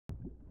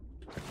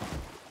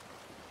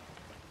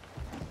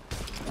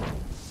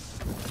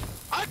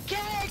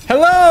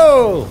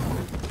Hello!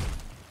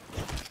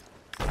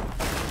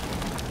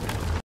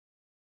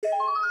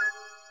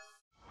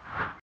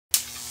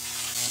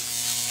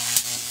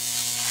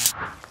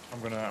 I'm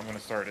gonna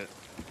start it.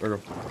 There we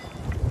go.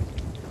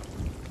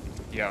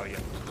 Yeah, yeah.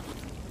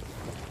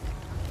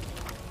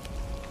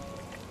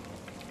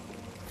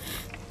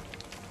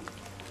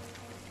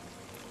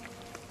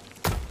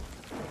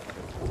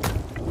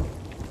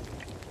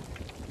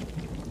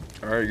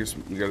 Alright, I guess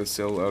we gotta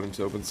sail out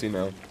into open sea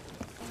now.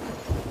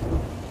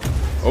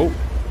 Oh!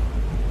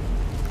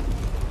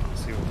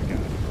 Let's see what we got.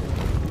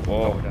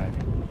 Whoa. Oh, we're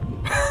diving.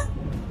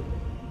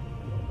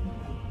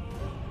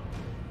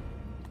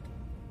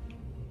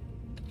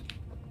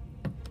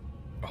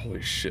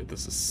 Holy shit,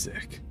 this is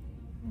sick.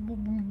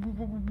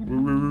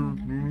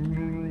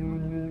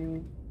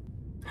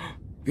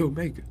 Yo,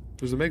 Meg.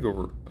 There's a Meg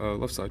over,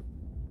 left side.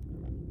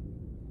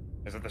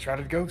 Is it the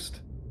shrouded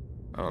ghost?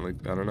 I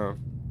don't know.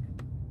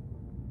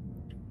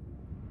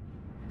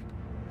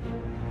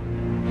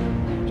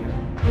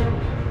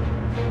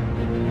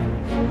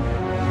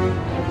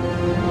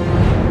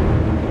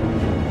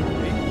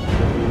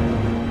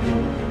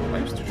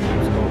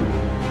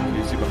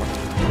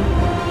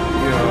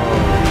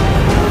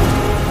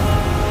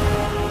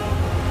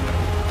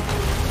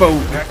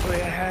 Boat.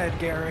 Directly ahead,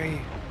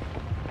 Gary.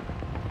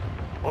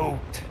 Boat.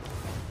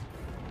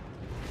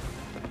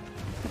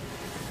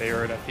 They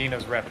are an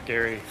Athena's rep,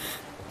 Gary.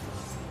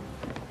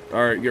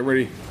 Alright, get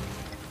ready.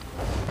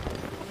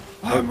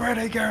 I'm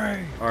ready,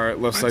 Gary. Alright,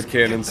 left side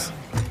cannons.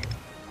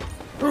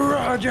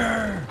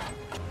 Roger.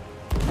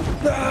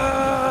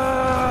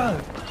 Ah!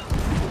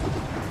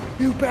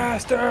 You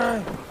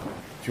bastard!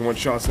 If you want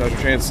shots, now's your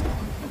chance.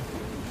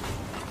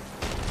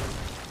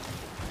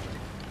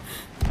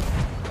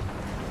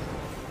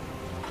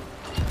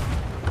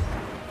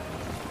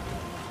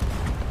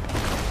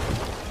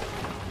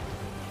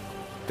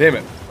 Damn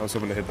it. I was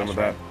hoping to hit them with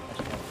that.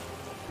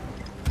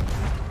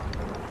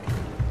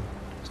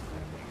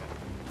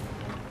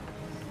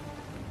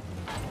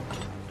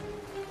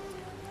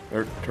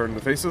 They're turning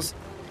the faces.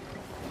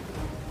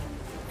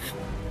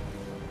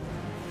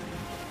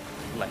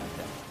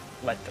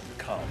 Let them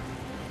come.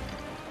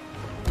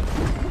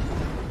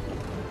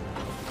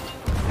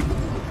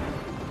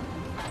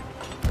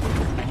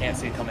 I can't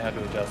see. Tell me how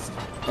to adjust.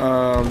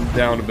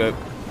 Down a bit.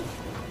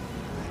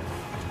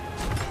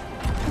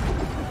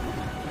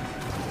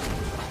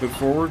 Bit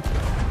forward.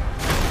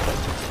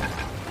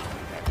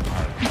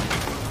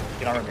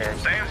 Get on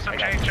repairs. Save some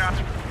chain shots.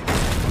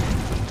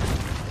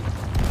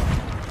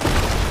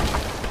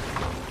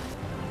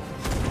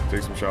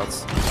 Take some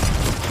shots.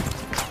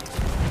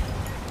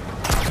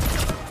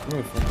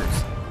 Oh, fuckers.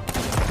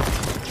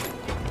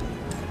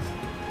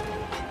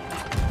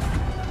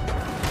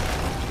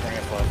 Bring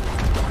it flood.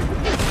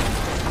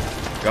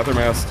 Got their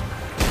mast.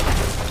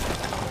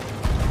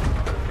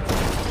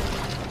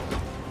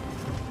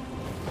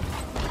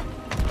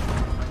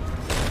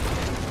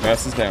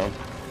 Mast is down.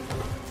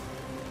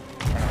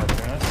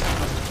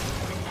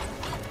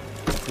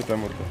 Hit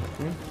them with the...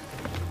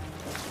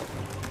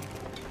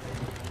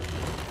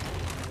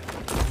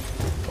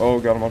 Oh,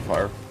 got him on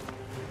fire.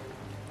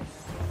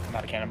 I'm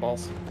out of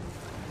cannonballs.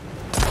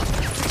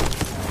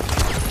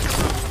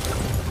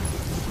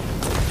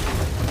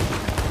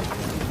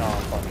 No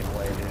fucking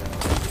way, dude.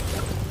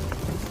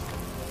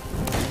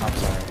 I'm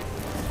sorry.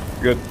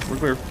 Good, we're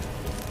clear.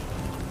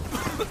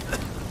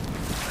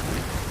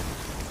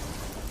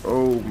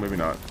 Oh, maybe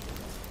not.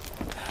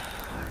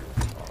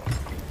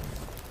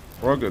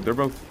 We're all good, they're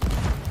both.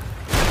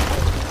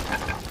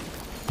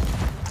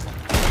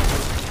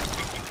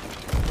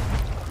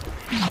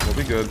 We'll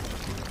be good.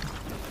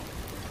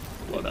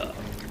 What up?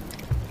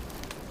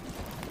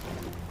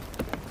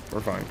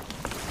 We're fine.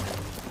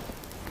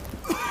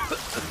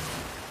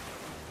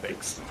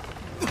 Thanks.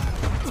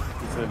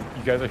 So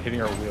you guys are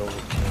hitting our wheel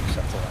with change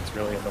shuttle. That's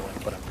really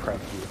annoying, but I'm proud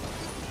of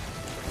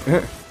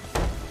you.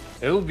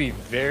 It will be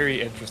very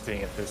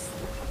interesting if this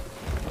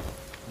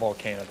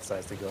volcano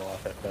decides to go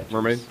off at that.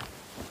 Mermaid?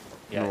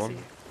 Yeah, I Number see.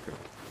 one?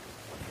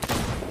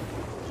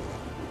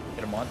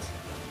 Hit him once.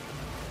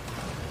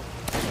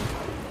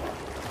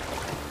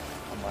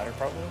 On ladder,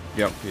 probably.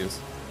 Yep, he is.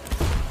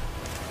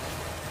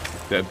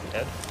 Dead.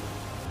 Dead.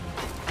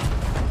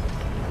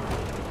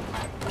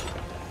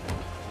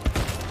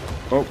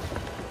 Oh,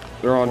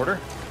 they're on. Order.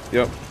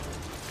 Yep.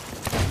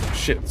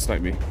 Shit,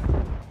 snipe me.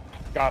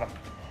 Got him.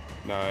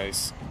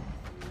 Nice.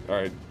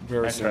 Alright,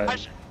 Nice Harrison. try.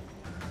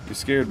 You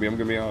scared me, I'm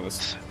gonna be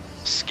honest.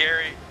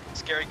 Scary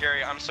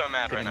Gary, I'm so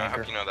mad right now. I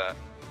hope you know that.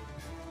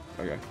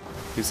 Okay.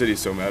 He said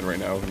he's so mad right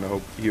now,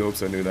 and he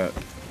hopes I knew that.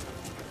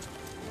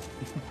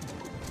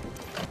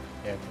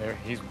 Yeah, there,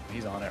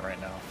 he's on it right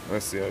now. I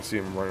see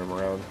him running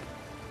around.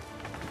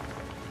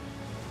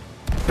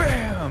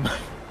 Bam! Nice,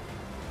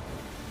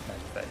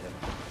 that hit.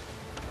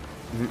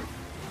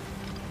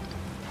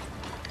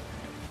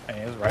 And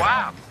he was right.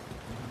 Wow,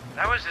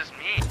 that was just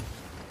me.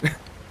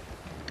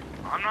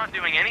 I'm not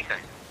doing anything,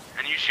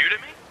 and you shoot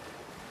at me?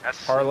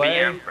 That's Parlay. the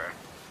Emperor.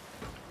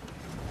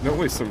 Don't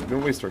waste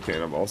our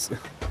cannonballs.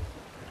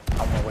 I'm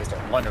gonna waste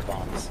our wonder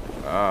bombs.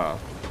 Ah.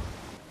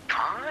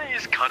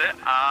 just cut it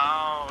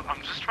out?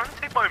 I'm just trying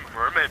to take my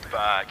mermaid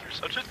back. You're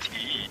such a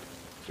tea.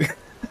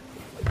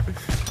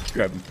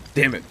 Grab him.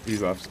 Damn it.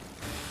 He's off.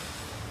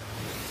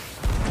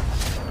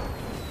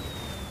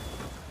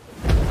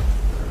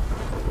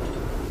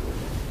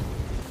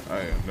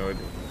 I have no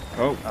idea.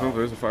 Oh, no,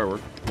 there's a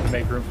firework.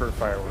 Make room for a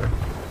firework.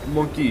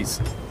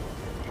 Monkeys.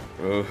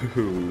 Oh,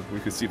 we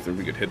could see if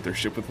we could hit their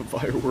ship with a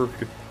firework.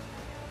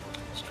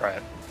 Let's try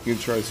it. You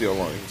can try to see how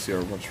long, you can see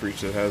how much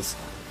reach it has.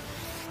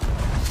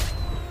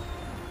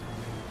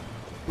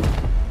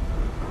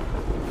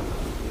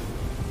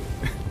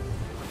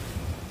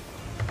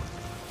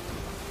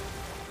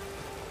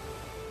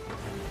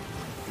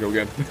 Go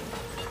again.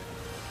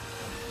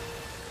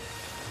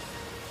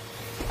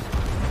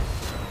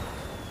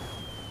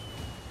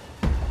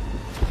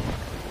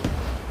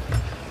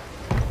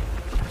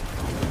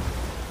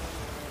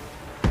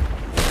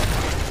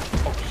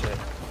 Oh shit.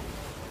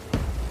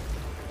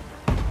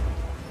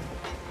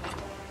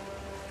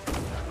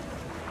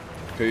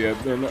 Okay, yeah,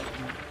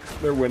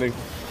 they're winning.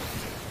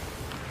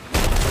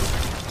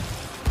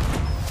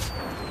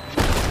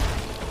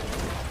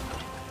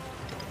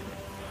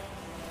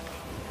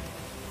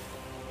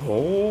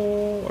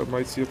 Oh, I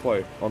might see a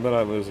play. On that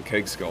island, there's a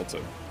keg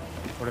skeleton.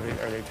 What are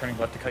they turning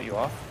left to cut you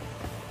off?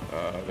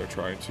 They're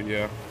trying to,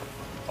 yeah.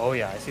 Oh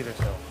yeah, I see their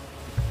tail.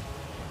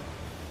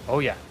 Oh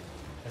yeah.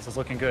 This is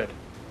looking good.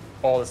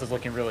 Oh, this is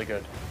looking really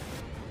good.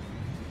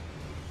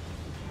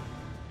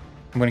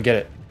 I'm gonna get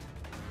it.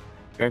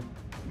 Okay.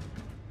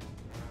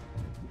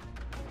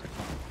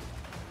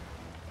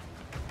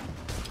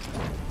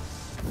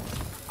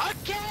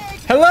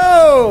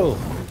 Hello!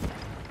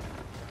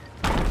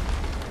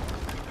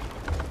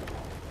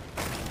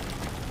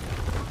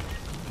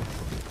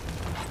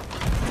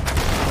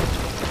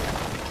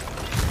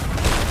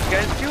 You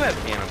guys do have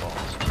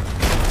cannonballs.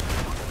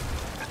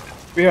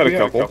 We had a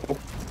couple.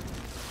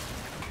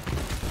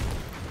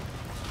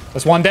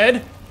 That's one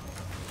dead.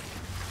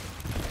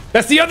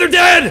 That's the other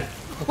dead!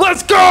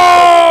 Let's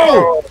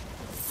go!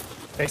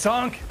 Hey,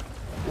 Sunk.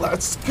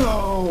 Let's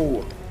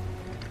go!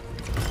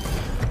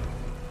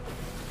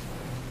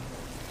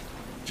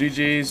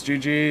 GG's,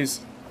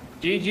 GG's.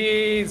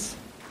 GG's.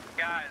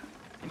 Guys,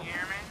 can you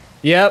hear me?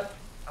 Yep.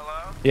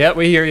 Hello? Yep,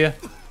 we hear you.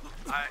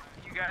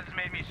 You guys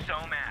made me so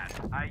mad.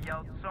 I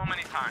yelled so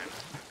many times.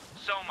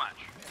 So much.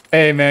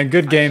 Hey man,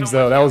 good games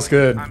though. That was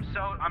good. I'm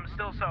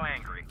still so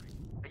angry.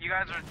 You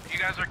guys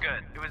are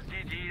good. It was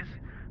GG's.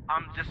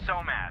 I'm just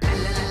so mad.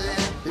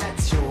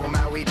 Let's show 'em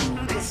how we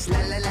do this.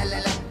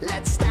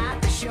 Let's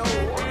start the show.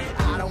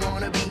 I don't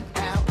wanna be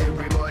how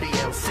everybody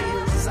else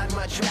is. I'd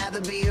much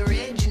rather be a real